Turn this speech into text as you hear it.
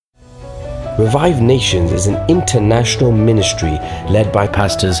Revive Nations is an international ministry led by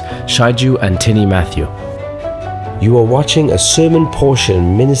Pastors Shaiju and Tini Matthew. You are watching a sermon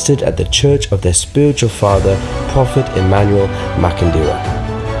portion ministered at the church of their spiritual father, Prophet Emmanuel Makandira.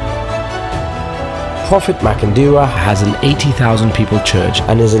 Prophet Makandira has an 80,000 people church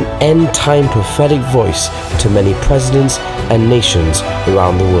and is an end-time prophetic voice to many presidents and nations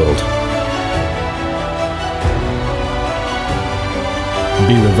around the world.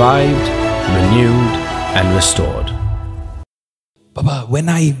 Be revived, renewed, and restored. Baba, when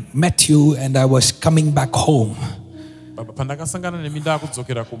I met you and I was coming back home,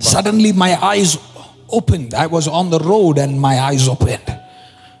 suddenly my eyes opened. I was on the road and my eyes opened.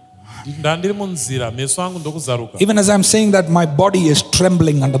 Even as I'm saying that, my body is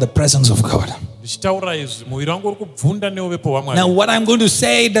trembling under the presence of God. Now, what I'm going to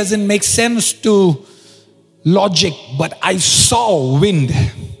say doesn't make sense to logic, but I saw wind.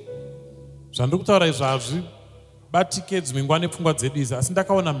 And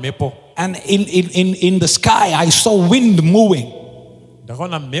in the sky, I saw wind moving. And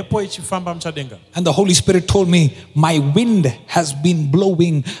the Holy Spirit told me, my wind has been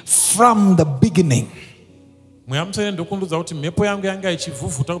blowing from the beginning.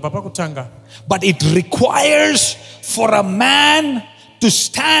 But it requires for a man to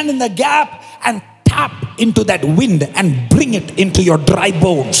stand in the gap and tap into that wind and bring it into your dry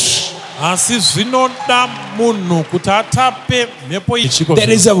bones. There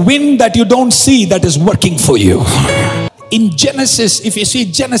is a wind that you don't see that is working for you. In Genesis, if you see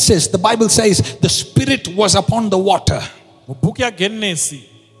Genesis, the Bible says the Spirit was upon the water.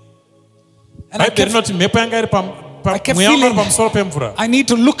 And I kept feeling I need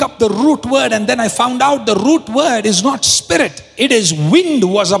to look up the root word, and then I found out the root word is not spirit, it is wind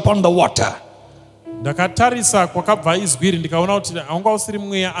was upon the water.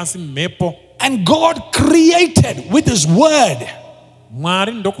 And God created with His word.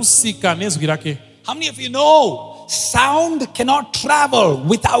 How many of you know sound cannot travel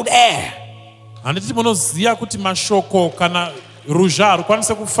without air? That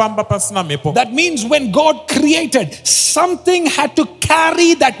means when God created, something had to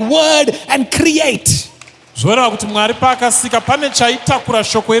carry that word and create. And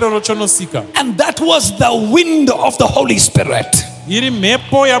that was the wind of the Holy Spirit.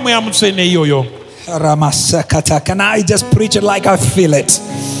 Can I just preach it like I feel it?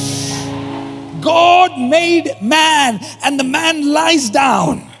 God made man, and the man lies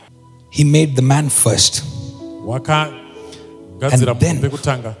down. He made the man first. And then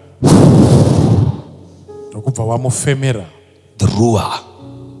the Ruah,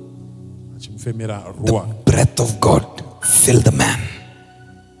 the breath of God filled the man.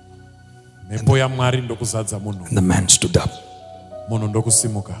 And the man stood up.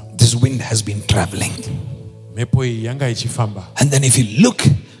 This wind has been traveling. And then if you look,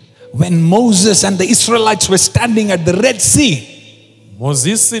 when Moses and the Israelites were standing at the Red Sea,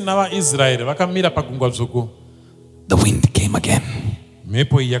 the wind came again.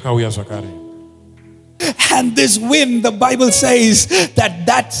 And this wind, the Bible says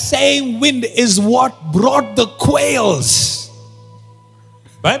that same wind is what brought the quails.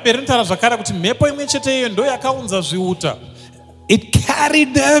 It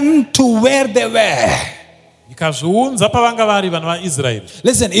carried them to where they were.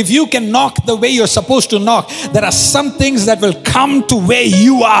 Listen, if you can knock the way you're supposed to knock, there are some things that will come to where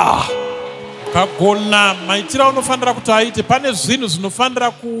you are. Papa,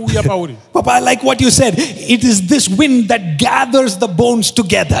 I like what you said. It is this wind that gathers the bones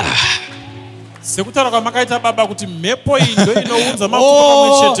together.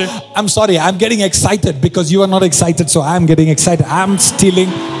 Oh, I'm sorry, I'm getting excited because you are not excited, so I'm getting excited. I'm stealing.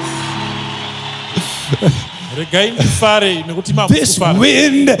 This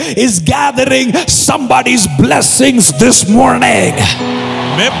wind is gathering somebody's blessings this morning.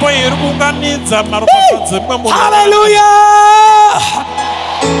 Hallelujah!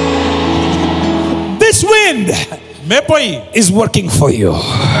 This wind is working for you.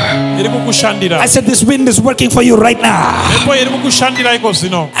 I said this wind is working for you right now.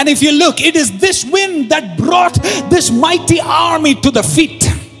 And if you look, it is this wind that brought this mighty army to the feet.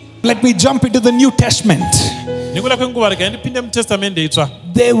 Let me jump into the New Testament.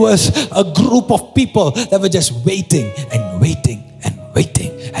 There was a group of people that were just waiting and waiting and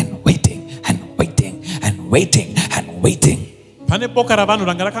waiting and waiting and waiting and waiting and waiting.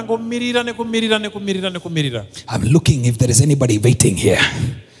 I'm looking if there is anybody waiting here.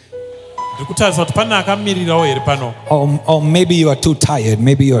 Or maybe you are too tired.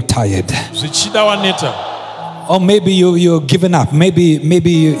 Maybe you are tired. Or maybe you've given up. Maybe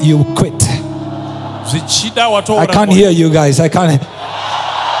you quit. I can't hear you guys. I can't.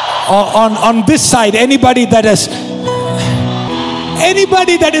 On this side, anybody that is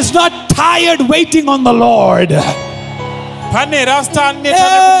not tired waiting on the Lord.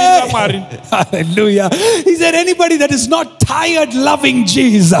 Hallelujah. He said, anybody that is not tired loving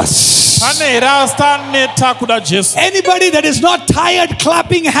Jesus. Anybody that is not tired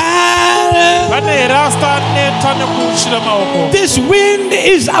clapping hands. This wind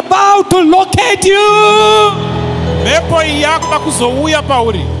is about to locate you.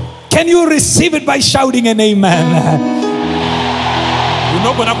 Can you receive it by shouting an amen?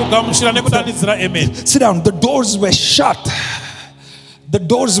 Sit down. The doors were shut. The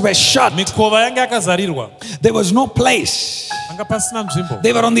doors were shut. There was no place.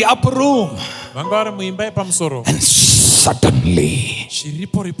 They were on the upper room. And suddenly.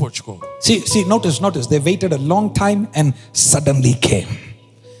 See, notice. They waited a long time and suddenly came.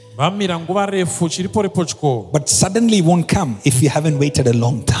 But suddenly won't come if you haven't waited a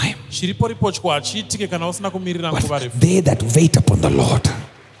long time. But they that wait upon the Lord.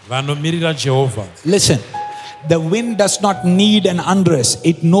 Listen, the wind does not need an address.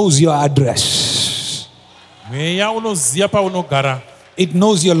 It knows your address. It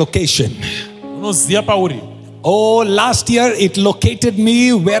knows your location. Oh, last year it located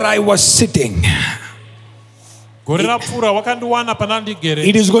me where I was sitting. It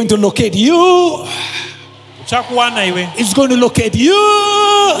is going to locate you. It's going to locate you.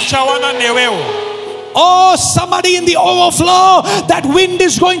 Oh, somebody in the overflow, that wind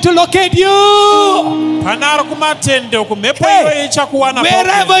is going to locate you. Hey,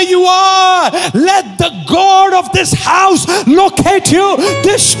 wherever you are, let the God of this house locate you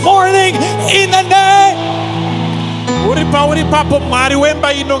this morning in the name.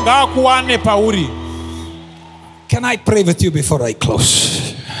 Can I pray with you before I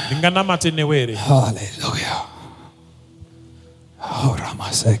close? Hallelujah. Oh,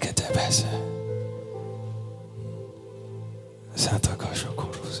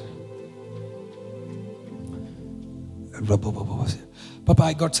 Papa,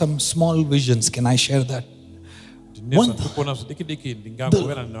 I got some small visions. Can I share that?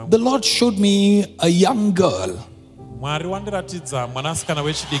 The Lord showed me a young girl.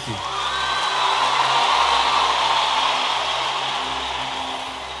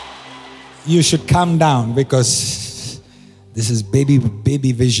 You should calm down because this is baby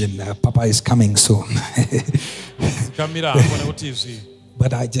vision. Papa is coming soon.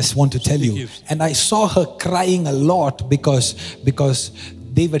 But I just want to tell you, and I saw her crying a lot because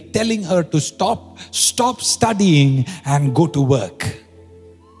they were telling her to stop studying and go to work.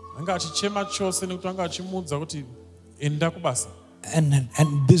 And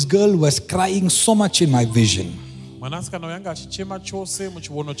this girl was crying so much in my vision. I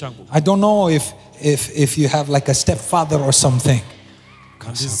don't know if you have like a stepfather or something.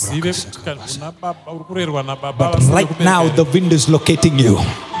 But right now the wind is locating you.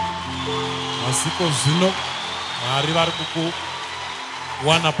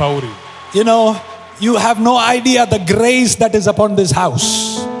 You know, you have no idea the grace that is upon this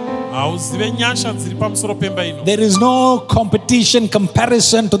house. There is no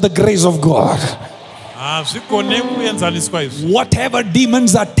comparison to the grace of God. Whatever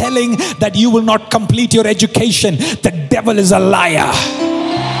demons are telling that you will not complete your education, the devil is a liar.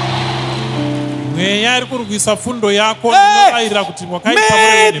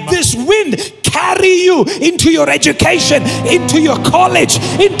 May this wind carry you into your education, into your college,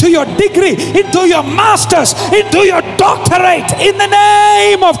 into your degree, into your master's, into your doctorate, in the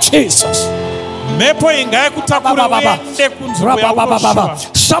name of Jesus.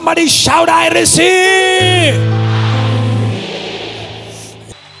 Somebody shout, I receive.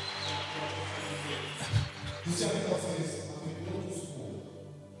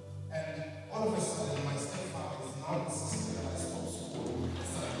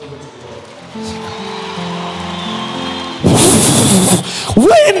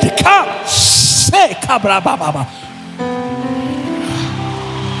 Wind come. Say kabra baba.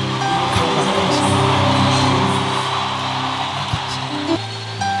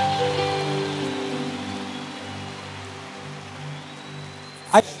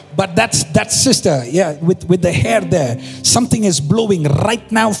 But that sister, yeah, with the hair there, something is blowing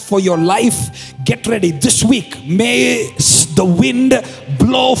right now for your life. Get ready this week. May the wind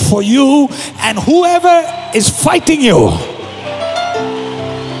blow for you and whoever is fighting you.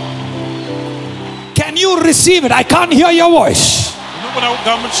 Can you receive it? I can't hear your voice.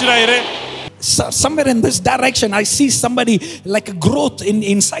 So somewhere in this direction, I see somebody like a growth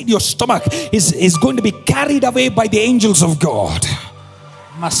inside your stomach is going to be carried away by the angels of God.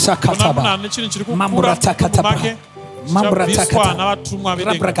 Masakataba. Mambratakataba.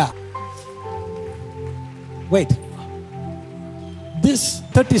 Mambratakataba. Wait. This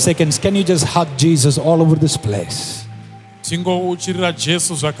 30 seconds, can you just hug Jesus all over this place?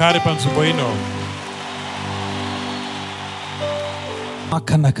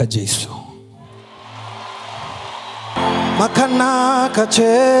 Makanaka Jesu. Makanaka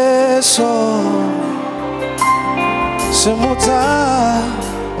Jesu. Semuta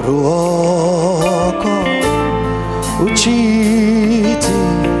ruoko uchiti.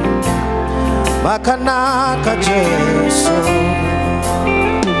 Makanaka Jesu.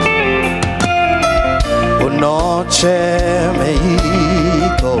 Unoche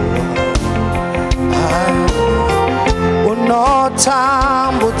meiko.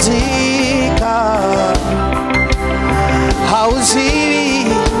 Unotambutika. Hauzi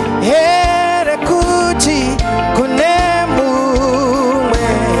here kuti kunemume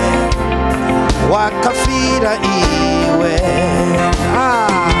wakafira iwe.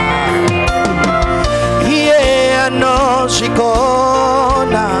 Iye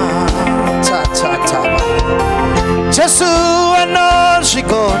anoshikona tatataba. Jesu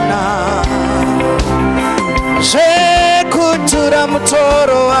anoshikona. Shekutura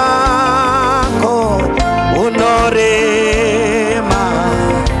mutoro wako unorema.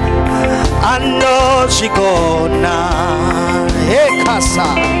 Anoshikona ekasa.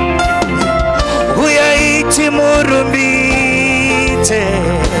 Uyaiti murumbite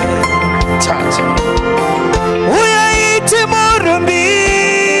tata. Uyaiti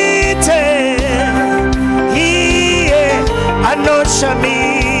murumbite. Iye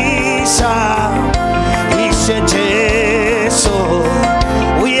anoshamisa ishe Jesu.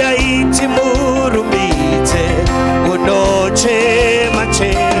 Uyaiti murumbite unochema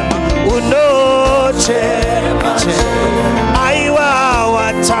chema unochema chema. Aiwa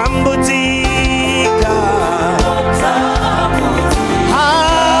watambuzika.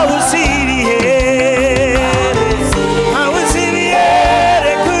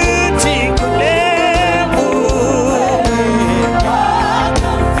 Hauziriere kuti kunemu.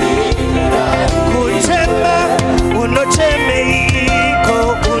 Kuchema unochemeiko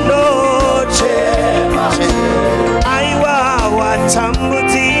unochema. Aiwa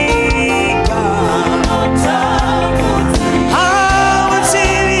watambuzika.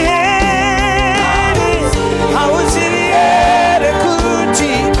 Hauziriere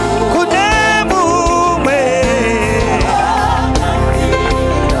kuti kunemume.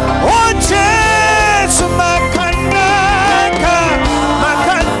 Oh Jesu makanaka,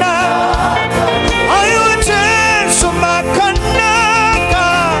 makana. Oh Jesu makanaka,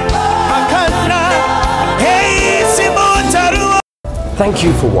 makana. Hey simutaru. Thank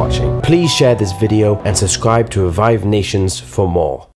you for watching. Please share this video and subscribe to Revive Nations for more.